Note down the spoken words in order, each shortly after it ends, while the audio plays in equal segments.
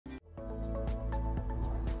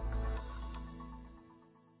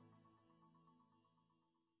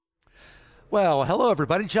Well, hello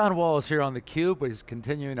everybody. John Wallace here on theCUBE. We're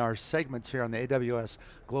continuing our segments here on the AWS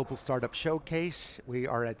Global Startup Showcase. We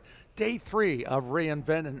are at day 3 of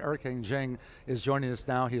reInvent, and Erkang Zheng is joining us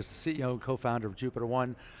now. He is the CEO and co-founder of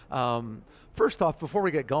JupiterOne. First off, before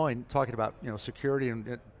we get going, talking about security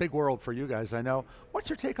and big world for you guys, I know. What's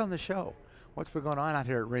your take on the show? What's been going on out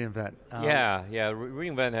here at reInvent?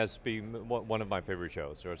 reInvent has been one of my favorite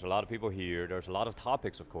shows. There's a lot of people here, there's a lot of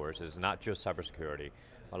topics, of course. It's not just cybersecurity.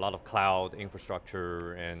 A lot of cloud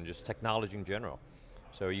infrastructure and just technology in general.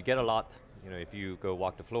 So you get a lot, if you go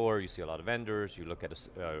walk the floor, you see a lot of vendors, you look at,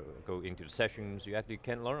 go into the sessions, you actually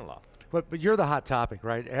can learn a lot. But you're the hot topic,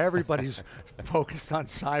 right? Everybody's focused on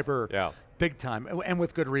cyber big time, and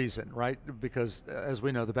with good reason, right? Because as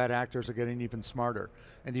we know, the bad actors are getting even smarter,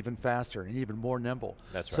 and even faster, and even more nimble.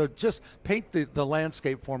 That's right. So just paint the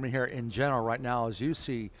landscape for me here in general right now as you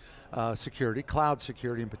see security, cloud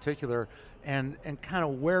security in particular, and kind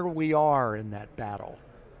of where we are in that battle.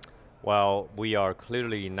 Well, we are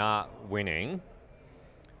clearly not winning.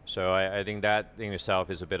 So I think that in itself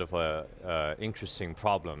is a bit of a interesting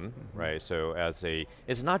problem, right? So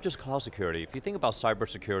it's not just cloud security. If you think about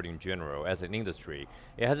cybersecurity in general as an industry,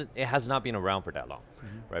 it has not been around for that long,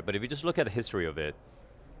 right? But if you just look at the history of it,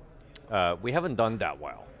 we haven't done that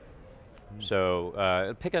well.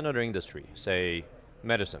 So pick another industry, say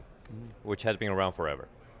medicine, which has been around forever.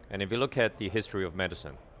 And if you look at the history of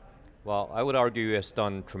medicine, well, I would argue it's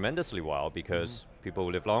done tremendously well because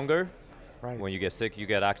people live longer. Right. When you get sick, you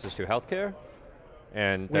get access to healthcare.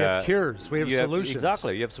 And we have cures, we have solutions.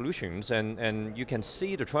 Exactly, you have solutions, and you can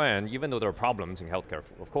see the trend, even though there are problems in healthcare,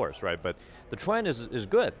 of course, right? But the trend is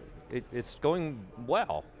good. It's going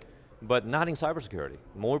well, but not in cybersecurity.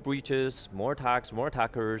 More breaches, more attacks, more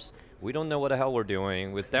attackers. We don't know what the hell we're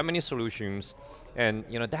doing with that many solutions. And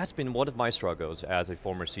that's been one of my struggles as a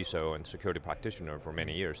former CISO and security practitioner for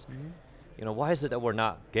many years. Why is it that we're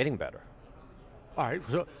not getting better? All right,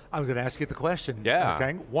 so I'm going to ask you the question. Yeah.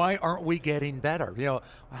 Okay, why aren't we getting better?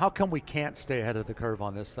 How come we can't stay ahead of the curve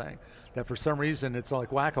on this thing? That for some reason it's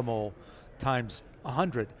like whack-a-mole times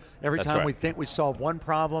 100. Every time we think we solve one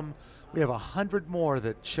problem, we have 100 more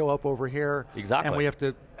that show up over here. Exactly. And we have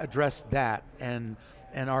to address that, and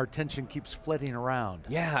our attention keeps flitting around.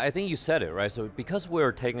 Yeah, I think you said it, right? So because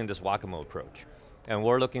we're taking this whack-a-mole approach, and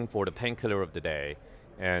we're looking for the painkiller of the day,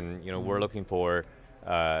 and we're looking for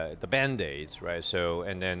the band-aids, right? So,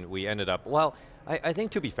 and then we ended up, well, I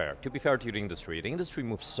think to be fair to the industry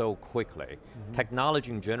moves so quickly.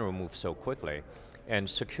 Technology in general moves so quickly, and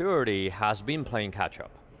security has been playing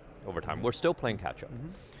catch-up over time. We're still playing catch-up.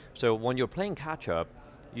 So when you're playing catch-up,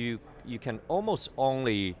 you can almost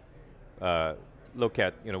only look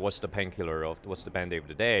at what's the painkiller of, what's the band-aid of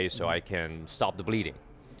the day, so I can stop the bleeding,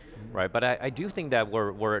 right? But I do think that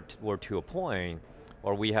we're to a point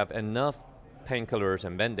where we have enough painkillers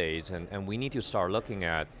and band-aids, and we need to start looking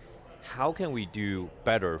at how can we do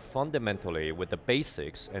better fundamentally with the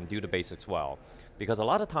basics and do the basics well. Because a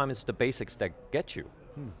lot of times it's the basics that get you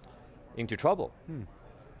into trouble.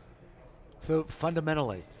 So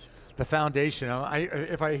fundamentally, the foundation,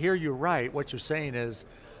 if I hear you right, what you're saying is,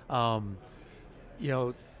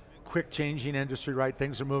 quick changing industry, right?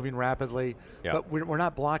 Things are moving rapidly, but we're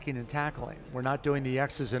not blocking and tackling. We're not doing the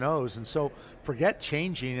X's and O's, and so forget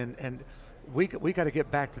changing, and we got to get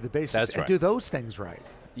back to the basics and do those things right.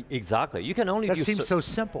 Exactly. You can only that seems so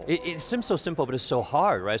simple. It seems so simple, but it's so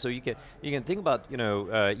hard, right? So you can think about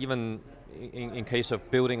even in case of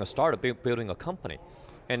building a startup, building a company,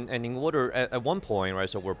 and in order at one point, right?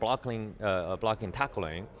 So we're blocking and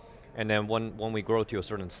tackling. And then when we grow to a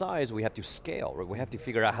certain size, we have to scale, right? We have to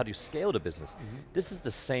figure out how to scale the business. This is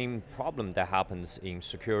the same problem that happens in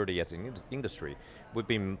security as an industry. We've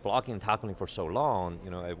been blocking and tackling for so long,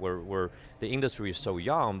 the industry is so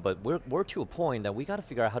young, but we're to a point that we got to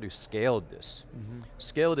figure out how to scale this.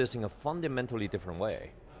 Scale this in a fundamentally different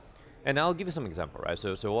way. And I'll give you some example, right?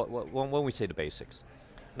 So when we say the basics.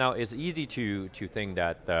 Now it's easy to think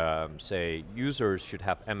that, say, users should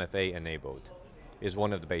have MFA enabled. Is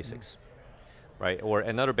one of the basics, right? Or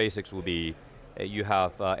another basics will be you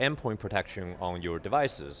have endpoint protection on your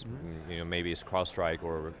devices. Maybe it's CrowdStrike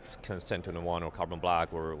or SentinelOne or Carbon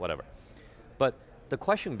Black or whatever. But the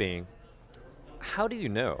question being, how do you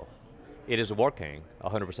know it is working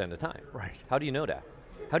 100% of the time? Right. How do you know that?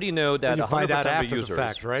 How do you know that 100% of the users? You find out after the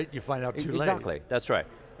fact, right? You find out too late. Exactly, that's right.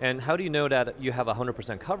 And how do you know that you have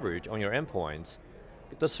 100% coverage on your endpoints?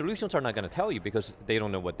 The solutions are not going to tell you because they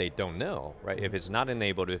don't know what they don't know, right? If it's not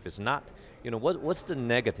enabled, if it's not, what's the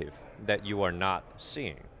negative that you are not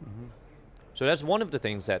seeing? So that's one of the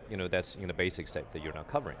things that, that's in the basics that you're not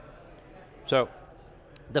covering. So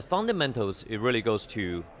the fundamentals, it really goes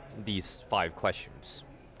to these 5 questions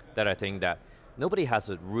that I think that nobody has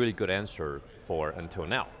a really good answer for until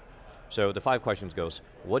now. So the 5 questions goes,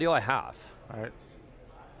 what do I have? All right.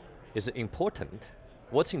 Is it important?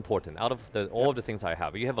 What's important out of all of the things I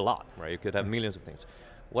have? You have a lot, right? You could have millions of things.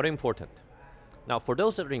 What are important? Now, for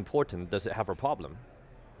those that are important, does it have a problem?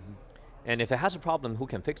 And if it has a problem, who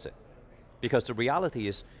can fix it? Because the reality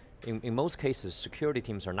is, in most cases, security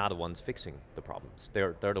teams are not the ones fixing the problems.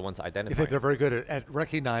 They're the ones identifying. You think they're very good at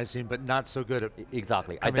recognizing, but not so good at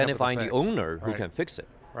exactly identifying the owner who can fix it.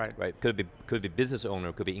 Right. Right. Could be business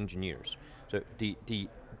owner, could be engineers. So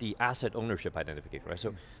the asset ownership identification, right?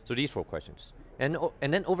 So these 4 questions, and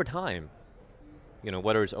then over time,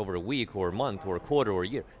 whether it's over a week or a month or a quarter or a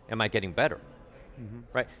year, am I getting better?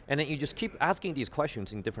 Right, and then you just keep asking these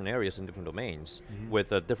questions in different areas and different domains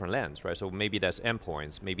with a different lens, right? So maybe that's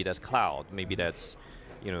endpoints, maybe that's cloud, maybe that's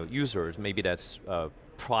users, maybe that's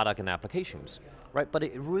product and applications, right? But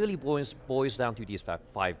it really boils down to these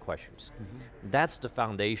 5 questions. That's the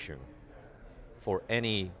foundation for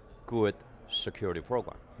any good security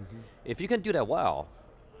program. If you can do that well,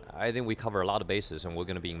 I think we cover a lot of bases and we're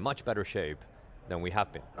going to be in much better shape than we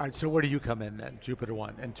have been. All right, so where do you come in then,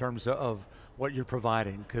 JupiterOne, in terms of what you're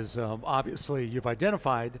providing? Because obviously you've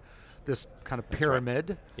identified this kind of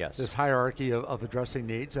pyramid, yes, this hierarchy of addressing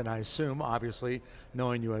needs, and I assume, obviously,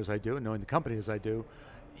 knowing you as I do, and knowing the company as I do,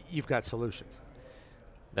 you've got solutions.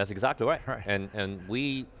 That's exactly right. And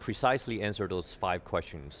we precisely answer those 5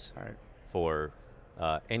 questions for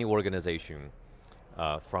any organization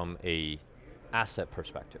from a asset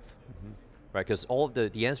perspective. Right, because all of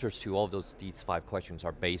the answers to all of these 5 questions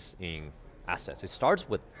are based in assets. It starts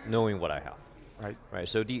with knowing what I have. Right.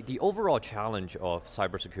 So the overall challenge of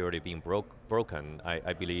cybersecurity being broken,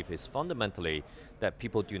 I believe, is fundamentally that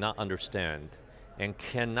people do not understand and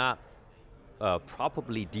cannot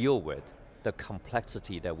properly deal with the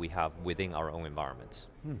complexity that we have within our own environments.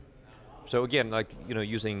 So again, like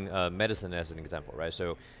using medicine as an example, right?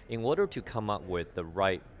 So in order to come up with the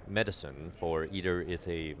right medicine for either it's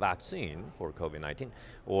a vaccine for COVID-19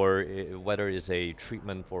 or whether it's a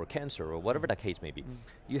treatment for cancer or whatever the case may be,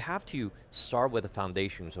 you have to start with the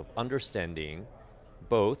foundations of understanding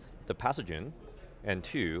both the pathogen and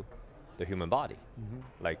 2, the human body,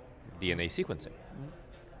 like DNA sequencing.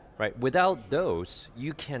 Right? Without those,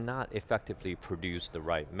 you cannot effectively produce the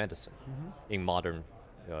right medicine in modern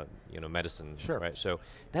medicine, right? So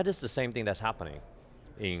that is the same thing that's happening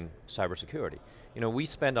in cybersecurity. We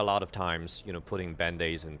spend a lot of times, putting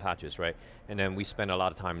band-aids and patches, right? And then we spend a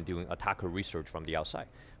lot of time doing attacker research from the outside.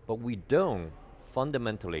 But we don't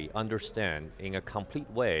fundamentally understand in a complete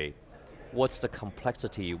way what's the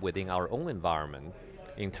complexity within our own environment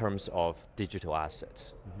in terms of digital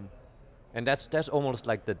assets. And that's almost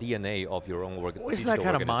like the DNA of your own organization. Well, isn't that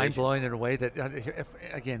kind of mind-blowing in a way that,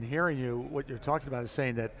 again, hearing you, what you're talking about is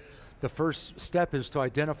saying that the first step is to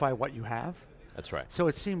identify what you have? That's right. So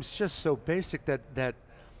it seems just so basic that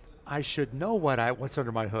I should know what's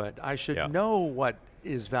under my hood. I should know what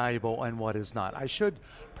is valuable and what is not. I should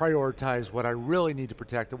prioritize what I really need to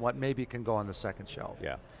protect and what maybe can go on the second shelf.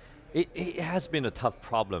 Yeah. It has been a tough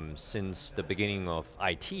problem since the beginning of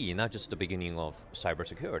IT, not just the beginning of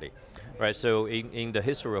cybersecurity, right? So in the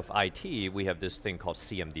history of IT, we have this thing called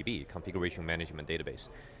CMDB, Configuration Management Database.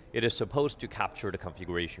 It is supposed to capture the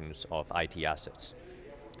configurations of IT assets.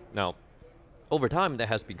 Now, over time, that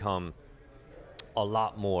has become a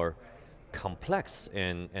lot more complex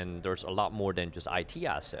and there's a lot more than just IT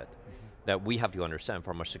asset that we have to understand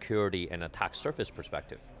from a security and attack surface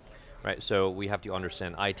perspective. Right, so we have to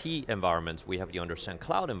understand IT environments, we have to understand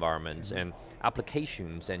cloud environments and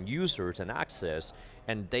applications and users and access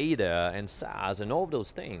and data and SaaS and all of those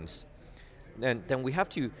things. And then we have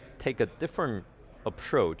to take a different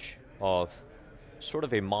approach of sort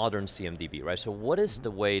of a modern CMDB, right? So what is the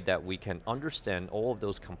way that we can understand all of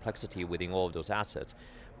those complexity within all of those assets,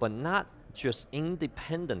 but not just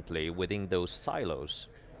independently within those silos,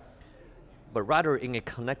 but rather in a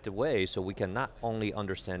connected way, so we can not only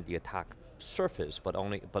understand the attack surface, but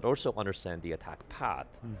also understand the attack path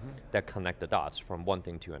that connect the dots from one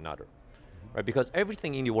thing to another, right? Because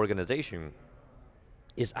everything in the organization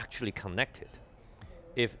is actually connected.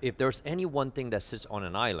 If there's any one thing that sits on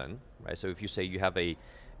an island, right? So if you say you have a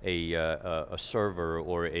server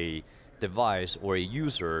or a device or a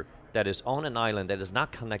user that is on an island that is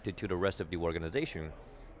not connected to the rest of the organization,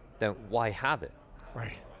 then why have it?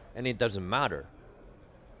 Right. And it doesn't matter.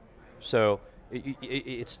 So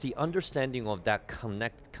it's the understanding of that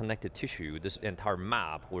connected tissue, this entire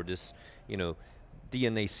map, or this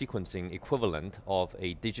DNA sequencing equivalent of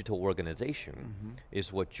a digital organization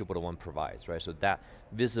is what JupiterOne provides, right? So that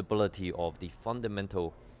visibility of the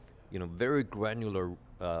fundamental very granular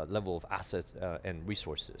level of assets and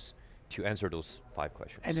resources to answer those 5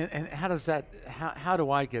 questions. And how does that, how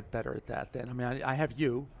do I get better at that then? I mean, I have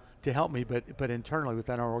you to help me, but internally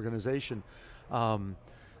within our organization, I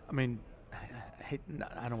mean,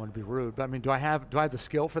 I don't want to be rude, but I mean, do I have the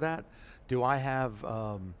skill for that? Do I have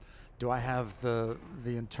the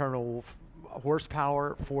internal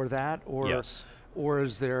horsepower for that, or yes. Or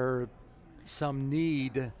is there some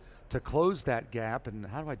need to close that gap, and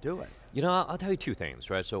how do I do it? I'll tell you 2 things,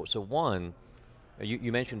 right? So one,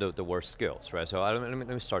 you mentioned the word skills, right? So let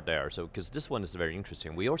me start there. So because this one is very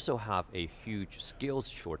interesting. We also have a huge skills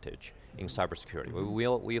shortage in cybersecurity.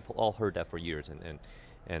 Mm-hmm. We've all heard that for years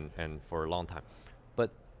and for a long time.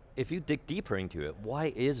 But if you dig deeper into it,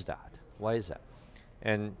 why is that? Why is that?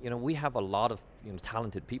 And we have a lot of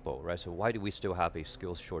talented people, right? So why do we still have a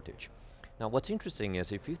skills shortage? Now what's interesting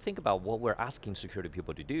is if you think about what we're asking security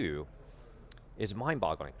people to do, is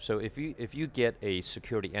mind-boggling. So if you get a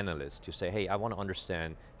security analyst to say, hey, I want to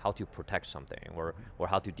understand how to protect something or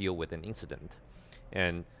how to deal with an incident,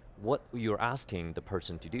 and what you're asking the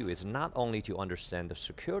person to do is not only to understand the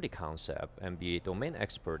security concept and be a domain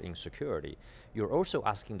expert in security, you're also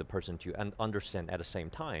asking the person to understand at the same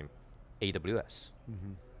time AWS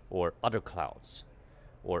or other clouds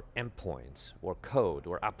or endpoints or code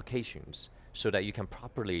or applications so that you can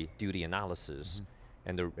properly do the analysis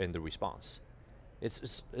and the response.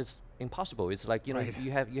 It's impossible. It's like right.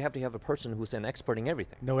 you have to have a person who's an expert in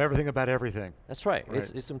everything. Know everything about everything. That's right.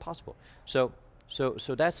 It's impossible. So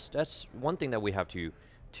that's one thing that we have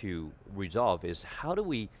to resolve is how do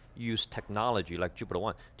we use technology like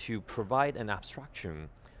JupiterOne to provide an abstraction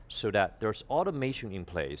so that there's automation in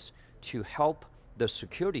place to help the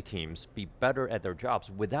security teams be better at their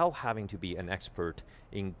jobs without having to be an expert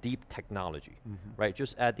in deep technology, right?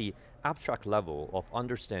 Just at the abstract level of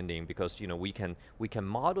understanding, because we can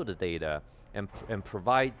model the data and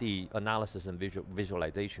provide the analysis and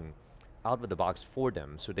visualization out of the box for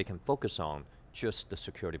them, so they can focus on just the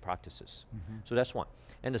security practices. So that's one.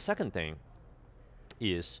 And the second thing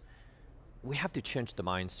is we have to change the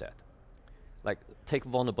mindset. Like take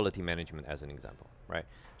vulnerability management as an example, right?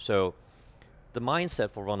 So the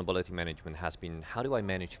mindset for vulnerability management has been, how do I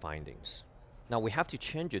manage findings? Now we have to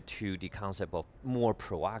change it to the concept of more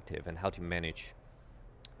proactive and how to manage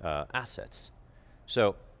assets.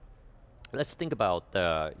 So let's think about,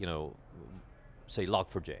 say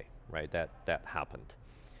Log4j, right? That happened.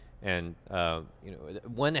 And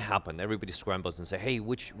when it happened, everybody scrambles and say, hey,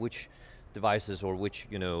 which devices or which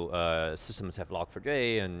systems have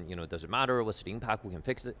Log4j, and does it matter? What's the impact? We can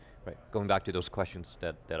fix it, right? Going back to those questions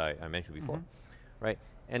that I mentioned before, right?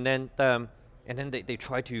 And then they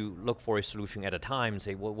try to look for a solution at a time and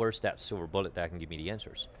say, well, where's that silver bullet that can give me the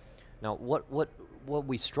answers? Now, what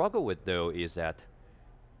we struggle with though is that,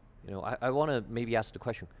 I want to maybe ask the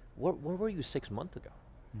question, where were you 6 months ago?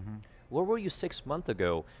 Where were you 6 months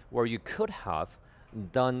ago where you could have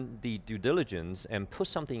done the due diligence and put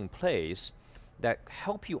something in place that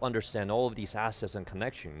help you understand all of these assets and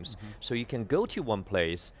connections, so you can go to one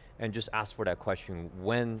place and just ask for that question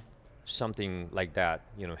when something like that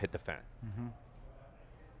hit the fan.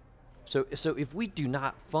 So if we do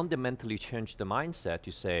not fundamentally change the mindset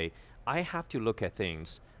to say, I have to look at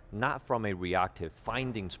things not from a reactive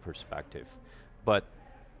findings perspective, but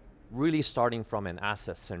really starting from an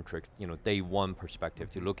asset-centric, day one perspective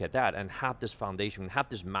to look at that and have this foundation, have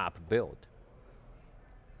this map built,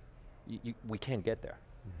 we can't get there,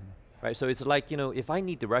 right? So it's like, if I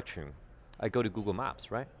need direction, I go to Google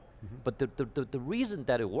Maps, right? But the reason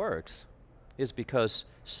that it works is because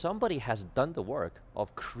somebody has done the work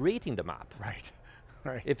of creating the map. Right,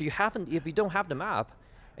 right. If you don't have the map,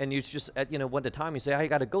 and you just at when the time you say, I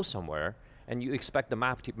got to go somewhere, and you expect the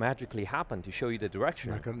map to magically happen to show you the direction,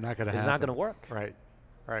 not gonna happen. It's not going to work. Right,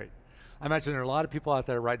 right. I imagine there are a lot of people out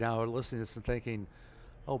there right now who are listening to this and thinking,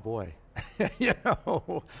 oh boy,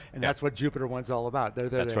 and that's what JupiterOne's all about. They're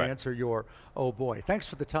there to answer your, oh boy. Thanks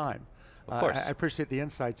for the time. Of course. I appreciate the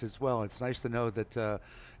insights as well. It's nice to know that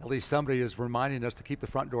at least somebody is reminding us to keep the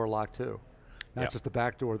front door locked too. Not just the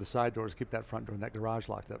back door, the side doors, keep that front door and that garage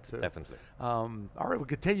locked up too. Definitely. All right, we'll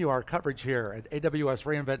continue our coverage here at AWS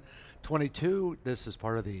reInvent 22. This is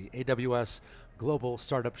part of the AWS Global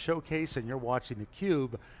Startup Showcase, and you're watching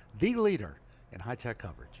theCUBE, the leader in high-tech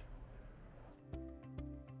coverage.